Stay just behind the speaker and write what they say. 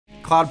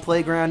Cloud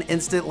Playground,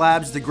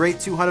 InstantLabs, the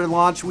Great 200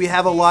 launch. We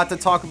have a lot to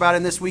talk about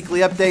in this weekly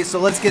update, so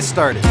let's get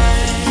started.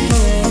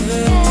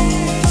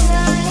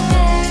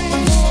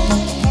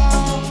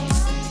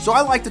 So I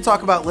like to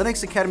talk about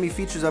Linux Academy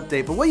Features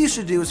Update, but what you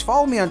should do is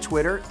follow me on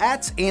Twitter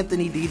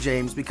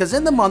 @AnthonyDJames, because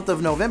in the month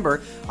of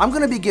November, I'm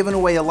going to be giving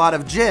away a lot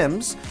of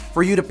gems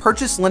for you to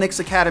purchase Linux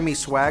Academy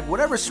swag,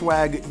 whatever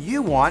swag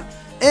you want,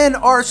 in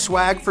our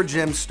swag for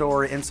gems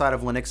store inside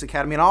of Linux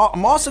Academy. And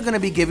I'm also going to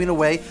be giving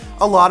away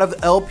a lot of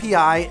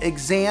LPI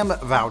exam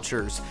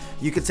vouchers.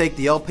 You could take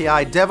the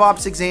LPI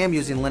DevOps exam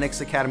using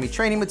Linux Academy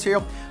training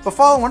material, but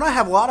follow when I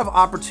have a lot of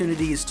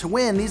opportunities to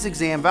win these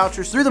exam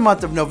vouchers through the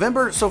month of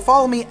November, so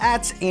follow me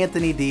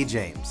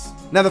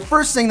 @AnthonyDJames. Now, the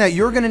first thing that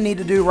you're gonna need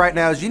to do right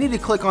now is you need to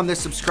click on this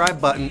subscribe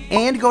button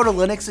and go to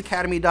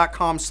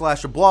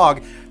linuxacademy.com/blog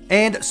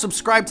and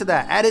subscribe to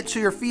that. Add it to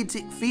your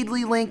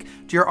Feedly link,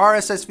 to your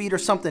RSS feed or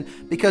something,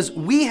 because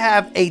we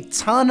have a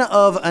ton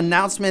of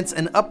announcements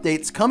and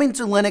updates coming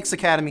to Linux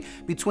Academy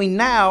between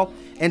now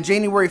and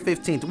January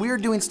 15th. We are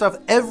doing stuff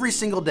every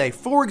single day.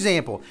 For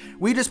example,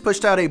 we just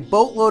pushed out a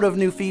boatload of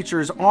new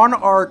features on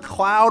our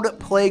Cloud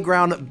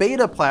Playground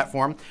beta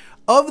platform.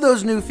 Of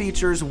those new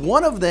features,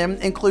 one of them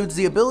includes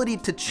the ability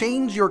to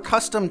change your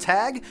custom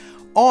tag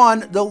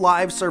on the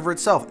live server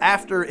itself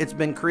after it's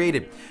been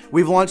created.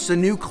 We've launched a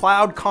new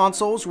cloud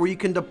consoles where you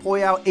can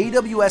deploy out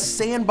AWS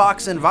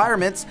sandbox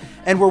environments,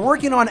 and we're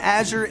working on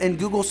Azure and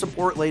Google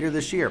support later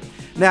this year.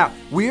 Now,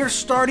 we are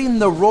starting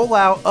the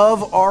rollout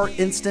of our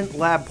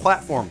InstantLab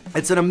platform.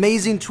 It's an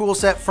amazing tool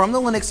set from the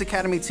Linux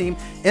Academy team.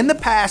 In the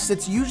past,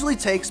 it usually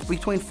takes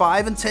between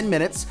 5 and 10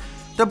 minutes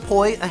to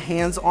deploy a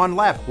hands-on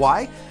lab.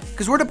 Why?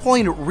 Because we're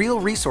deploying real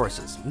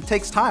resources. It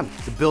takes time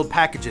to build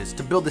packages,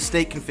 to build the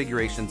state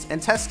configurations, and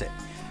test it.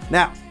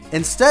 Now,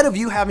 instead of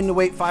you having to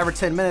wait 5 or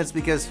 10 minutes,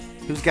 because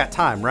who's got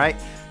time, right?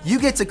 You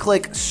get to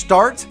click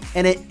start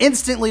and it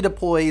instantly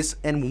deploys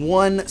in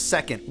 1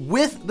 second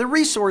with the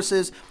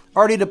resources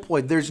already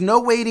deployed. There's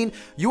no waiting.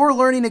 Your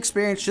learning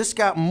experience just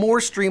got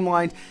more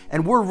streamlined,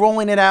 and we're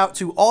rolling it out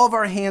to all of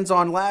our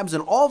hands-on labs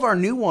and all of our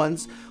new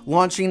ones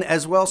launching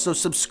as well. So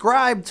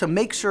subscribe to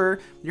make sure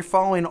you're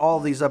following all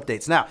of these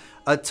updates. Now,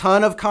 a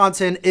ton of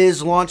content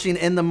is launching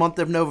in the month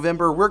of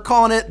November. We're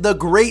calling it the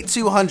Great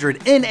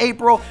 200. In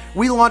April,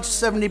 we launched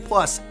 70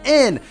 plus.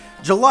 In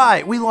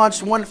July, we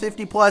launched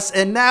 150 plus.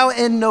 And now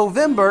in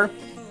November,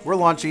 we're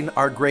launching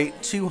our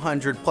Great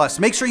 200 plus.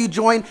 Make sure you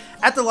join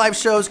at the live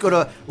shows. Go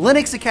to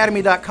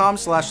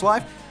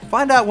linuxacademy.com/live.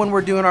 Find out when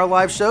we're doing our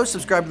live shows.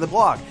 Subscribe to the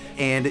blog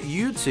and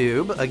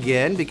YouTube,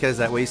 again, because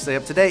that way you stay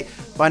up to date.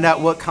 Find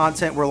out what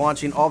content we're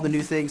launching, all the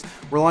new things.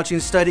 We're launching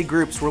study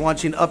groups. We're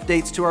launching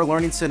updates to our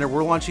Learning Center.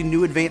 We're launching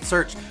new advanced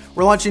search.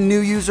 We're launching new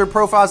user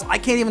profiles. I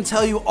can't even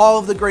tell you all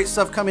of the great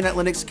stuff coming at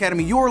Linux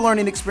Academy. Your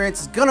learning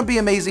experience is going to be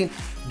amazing.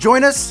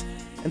 Join us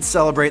and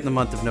celebrate in the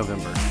month of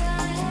November.